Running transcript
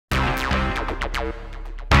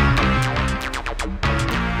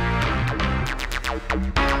There's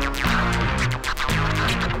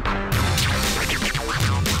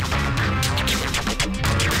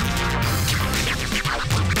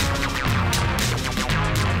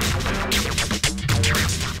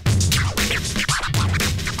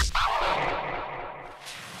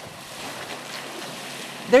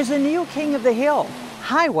a new king of the hill,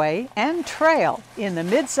 highway, and trail in the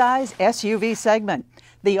midsize SUV segment,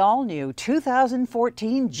 the all-new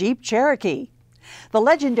 2014 Jeep Cherokee. The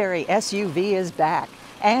legendary SUV is back,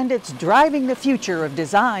 and it's driving the future of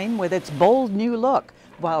design with its bold new look,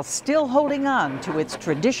 while still holding on to its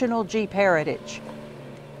traditional Jeep heritage.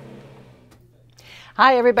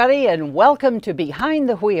 Hi everybody, and welcome to Behind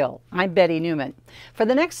the Wheel. I'm Betty Newman. For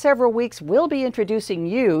the next several weeks, we'll be introducing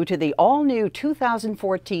you to the all-new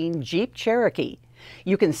 2014 Jeep Cherokee.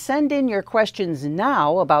 You can send in your questions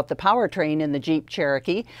now about the powertrain in the Jeep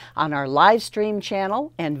Cherokee on our live stream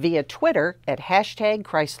channel and via Twitter at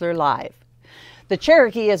 #ChryslerLive. The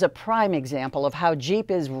Cherokee is a prime example of how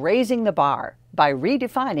Jeep is raising the bar by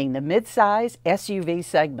redefining the midsize SUV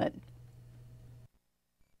segment.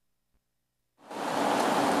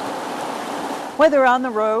 Whether on the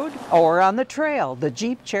road or on the trail, the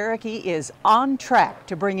Jeep Cherokee is on track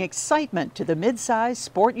to bring excitement to the midsize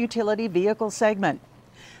sport utility vehicle segment.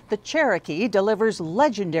 The Cherokee delivers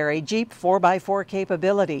legendary Jeep 4x4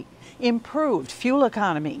 capability, improved fuel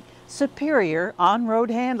economy, superior on-road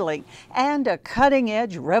handling, and a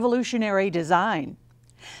cutting-edge revolutionary design.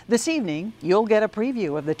 This evening, you'll get a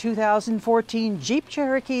preview of the 2014 Jeep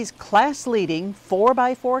Cherokee's class-leading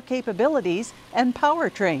 4x4 capabilities and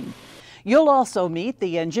powertrain. You'll also meet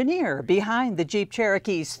the engineer behind the Jeep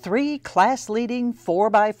Cherokee's 3 class-leading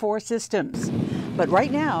 4x4 systems. But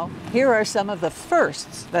right now, here are some of the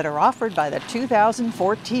firsts that are offered by the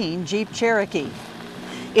 2014 Jeep Cherokee.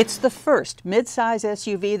 It's the first midsize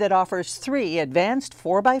SUV that offers 3 advanced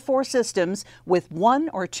 4x4 systems with 1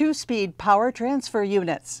 or 2-speed power transfer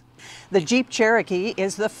units. The Jeep Cherokee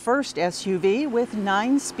is the first SUV with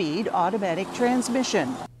 9-speed automatic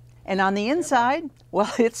transmission. And on the inside,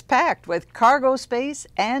 well, it's packed with cargo space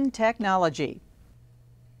and technology.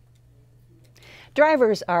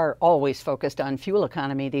 Drivers are always focused on fuel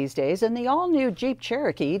economy these days, and the all-new Jeep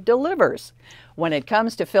Cherokee delivers. When it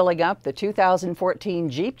comes to filling up, the 2014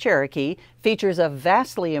 Jeep Cherokee features a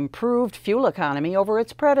vastly improved fuel economy over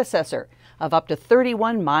its predecessor of up to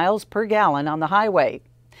 31 miles per gallon on the highway.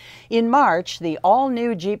 In March, the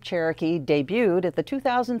all-new Jeep Cherokee debuted at the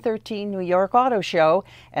 2013 New York Auto Show,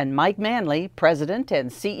 and Mike Manley, president and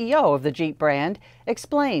CEO of the Jeep brand,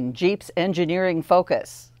 explained Jeep's engineering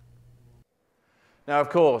focus. Now, of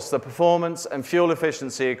course, the performance and fuel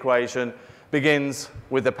efficiency equation begins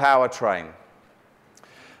with the powertrain.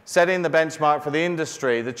 Setting the benchmark for the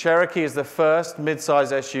industry, the Cherokee is the first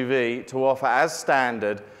midsize SUV to offer as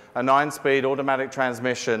standard a 9-speed automatic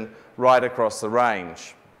transmission right across the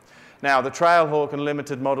range. Now, the Trailhawk and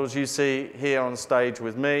Limited models you see here on stage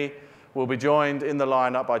with me will be joined in the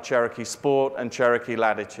lineup by Cherokee Sport and Cherokee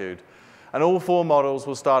Latitude. And all 4 models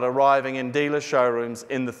will start arriving in dealer showrooms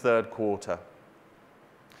in the 3rd quarter.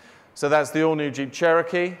 So that's the all-new Jeep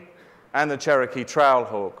Cherokee and the Cherokee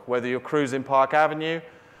Trailhawk. Whether you're cruising Park Avenue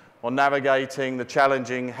or navigating the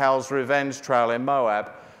challenging Hell's Revenge Trail in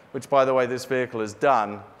Moab, which, by the way, this vehicle has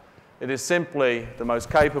done, it is simply the most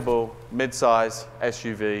capable midsize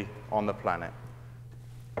SUV on the planet.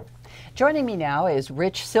 Joining me now is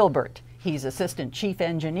Rich Silbert. He's Assistant Chief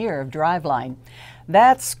Engineer of Driveline.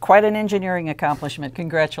 That's quite an engineering accomplishment.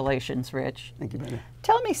 Congratulations, Rich. Thank you, Betty.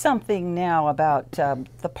 Tell me something now about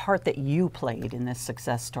the part that you played in this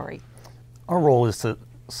success story. Our role is to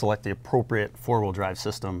select the appropriate 4-wheel drive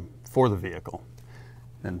system for the vehicle.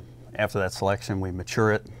 And after that selection, we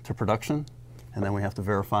mature it to production, and then we have to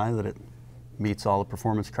verify that it meets all the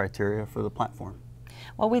performance criteria for the platform.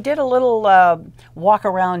 Well, we did a little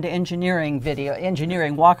walk-around engineering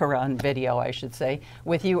walk-around video, I should say,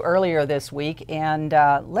 with you earlier this week, and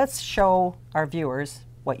let's show our viewers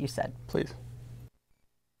what you said. Please.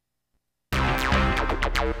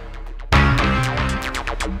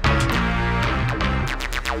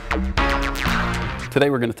 Today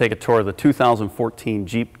we're going to take a tour of the 2014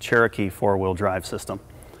 Jeep Cherokee 4-wheel drive system.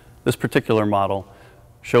 This particular model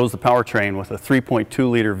shows the powertrain with a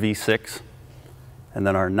 3.2-liter V6 and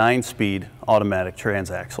then our 9-speed automatic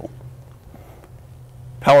transaxle.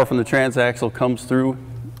 Power from the transaxle comes through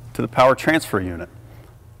to the power transfer unit,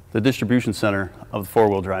 the distribution center of the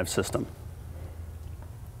 4-wheel drive system.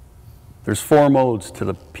 There's 4 modes to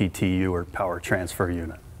the PTU, or power transfer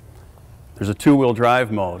unit. There's a 2-wheel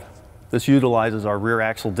drive mode. This utilizes our rear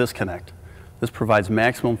axle disconnect. This provides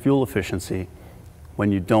maximum fuel efficiency when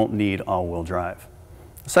you don't need all-wheel drive.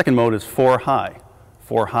 The second mode is 4 high.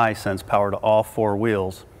 4 high sends power to all 4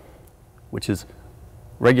 wheels, which is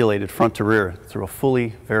regulated front to rear through a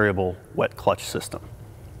fully variable wet clutch system.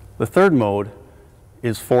 The third mode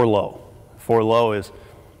is 4 low. 4 low is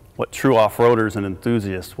what true off-roaders and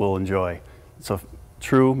enthusiasts will enjoy. It's a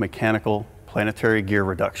true mechanical planetary gear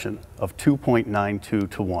reduction of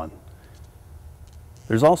 2.92 to 1.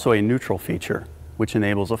 There's also a neutral feature which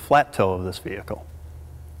enables a flat toe of this vehicle.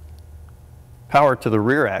 Power to the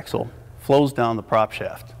rear axle flows down the prop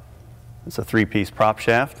shaft. It's a 3-piece prop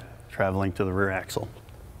shaft traveling to the rear axle.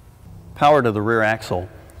 Power to the rear axle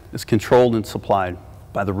is controlled and supplied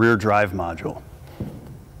by the rear drive module.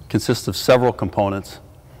 It consists of several components,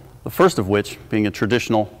 the first of which being a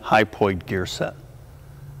traditional Hypoid Gear Set.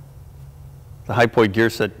 The Hypoid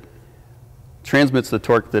Gear Set transmits the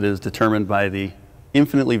torque that is determined by the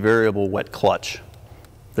infinitely variable wet clutch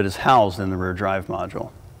that is housed in the rear drive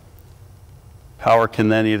module. Power can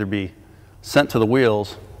then either be sent to the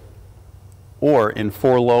wheels or in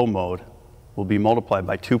 4 low mode will be multiplied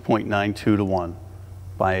by 2.92 to 1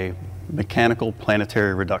 by a mechanical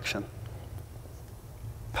planetary reduction.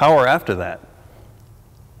 Power after that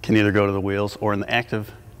can either go to the wheels or in the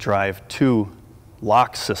Active Drive 2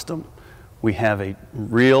 lock system, we have a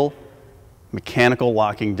real mechanical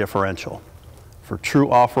locking differential. For true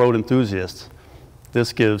off-road enthusiasts,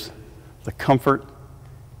 this gives the comfort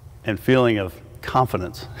and feeling of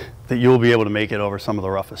confidence that you'll be able to make it over some of the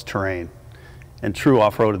roughest terrain. And true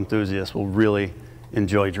off-road enthusiasts will really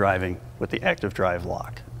enjoy driving with the Active Drive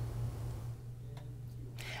lock.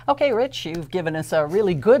 Okay, Rich, you've given us a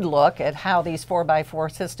really good look at how these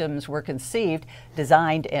 4x4 systems were conceived,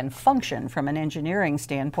 designed, and function from an engineering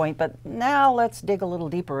standpoint, but now let's dig a little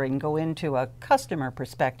deeper and go into a customer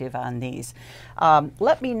perspective on these.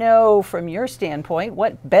 Let me know from your standpoint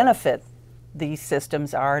what benefit these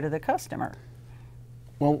systems are to the customer.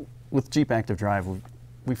 Well, with Jeep Active Drive,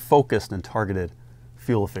 we focused and targeted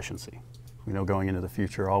fuel efficiency. We know going into the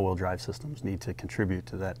future, all-wheel drive systems need to contribute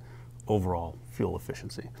to that overall fuel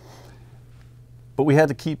efficiency. But we had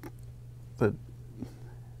to keep the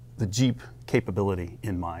Jeep capability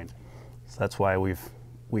in mind. So that's why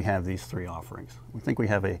we have these 3 offerings. We think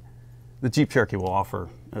the Jeep Cherokee will offer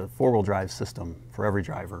a 4-wheel drive system for every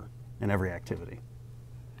driver in every activity.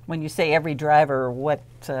 When you say every driver, what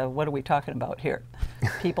are we talking about here?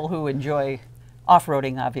 People who enjoy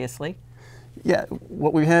off-roading, obviously. Yeah,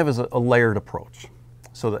 what we have is a layered approach.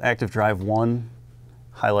 So the Active Drive 1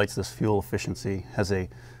 highlights this fuel efficiency, has a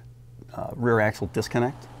rear axle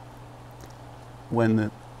disconnect. When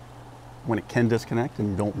it can disconnect and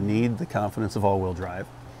you don't need the confidence of all-wheel drive,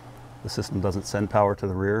 the system doesn't send power to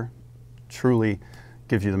the rear, truly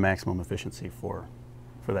gives you the maximum efficiency for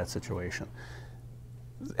that situation.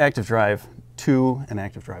 Active Drive 2 and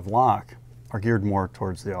Active Drive Lock are geared more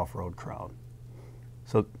towards the off-road crowd.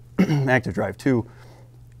 So Active Drive 2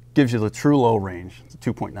 gives you the true low range, the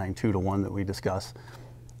 2.92 to 1 that we discussed.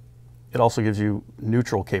 It also gives you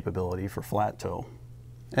neutral capability for flat toe,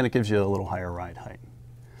 and it gives you a little higher ride height.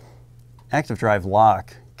 Active Drive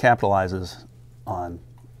Lock capitalizes on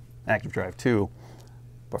Active Drive 2,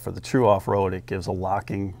 but for the true off-road, it gives a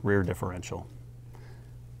locking rear differential.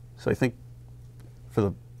 So I think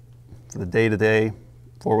for the day-to-day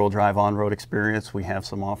 4-wheel drive on-road experience, we have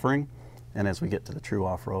some offering, and as we get to the true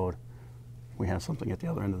off-road, we have something at the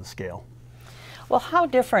other end of the scale. Well, how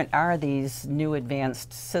different are these new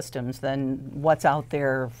advanced systems than what's out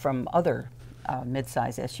there from other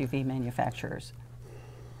mid-size SUV manufacturers?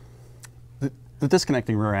 The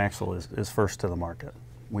disconnecting rear axle is first to the market.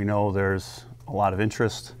 We know there's a lot of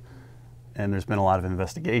interest and there's been a lot of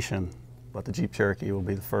investigation, but the Jeep Cherokee will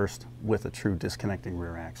be the first with a true disconnecting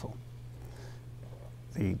rear axle.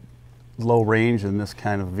 The low range in this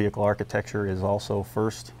kind of vehicle architecture is also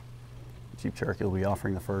first. Jeep Cherokee will be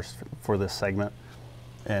offering the first for this segment.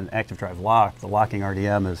 And Active Drive Lock, the locking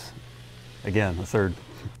RDM is, again, the third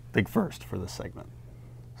big first for this segment.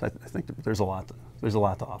 So I think there's a lot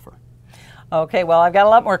to offer. Okay, well, I've got a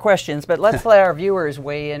lot more questions, but let's let our viewers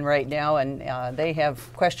weigh in right now, and they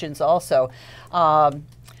have questions also.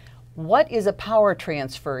 What is a power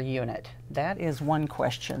transfer unit? That is one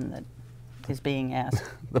question that is being asked.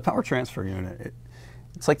 The power transfer unit,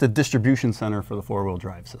 it's like the distribution center for the 4-wheel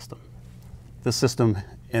drive system. This system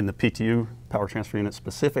and the PTU, power transfer unit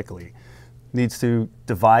specifically, needs to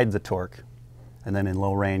divide the torque, and then in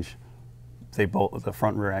low range, the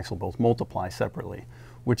front and rear axle both multiply separately,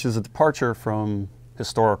 which is a departure from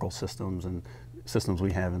historical systems and systems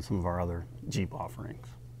we have in some of our other Jeep offerings.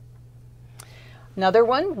 Another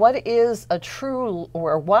one, what is a true,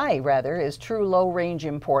 or why rather, is true low range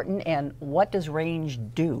important, and what does range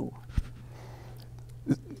do?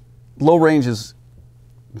 Low range is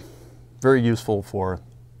very useful for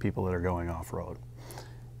people that are going off-road.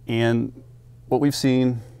 And what we've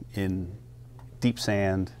seen in deep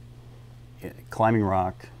sand, climbing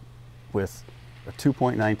rock, with a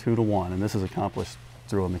 2.92 to 1, and this is accomplished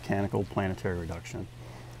through a mechanical planetary reduction,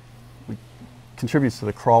 contributes to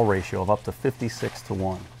the crawl ratio of up to 56 to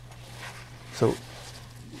 1. So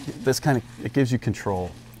this it gives you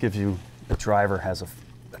control, gives you, the driver has a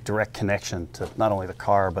direct connection to not only the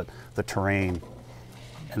car, but the terrain.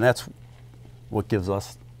 And that's what gives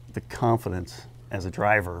us the confidence as a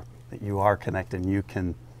driver that you are connected and you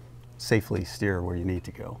can safely steer where you need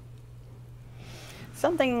to go.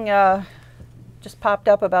 Something just popped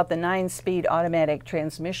up about the 9-speed automatic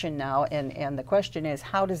transmission now, and the question is,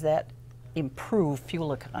 how does that improve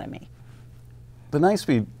fuel economy? The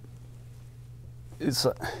 9-speed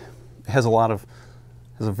has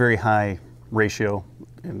a very high ratio,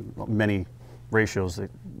 in many ratios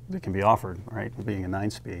that can be offered, right, being a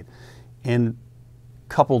 9-speed. And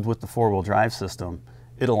coupled with the 4-wheel drive system,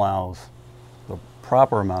 it allows the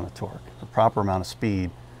proper amount of torque, the proper amount of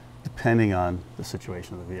speed, depending on the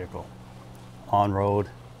situation of the vehicle. On road,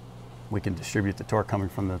 we can distribute the torque coming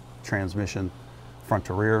from the transmission front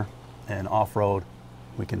to rear, and off-road,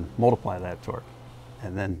 we can multiply that torque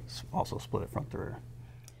and then also split it front to rear.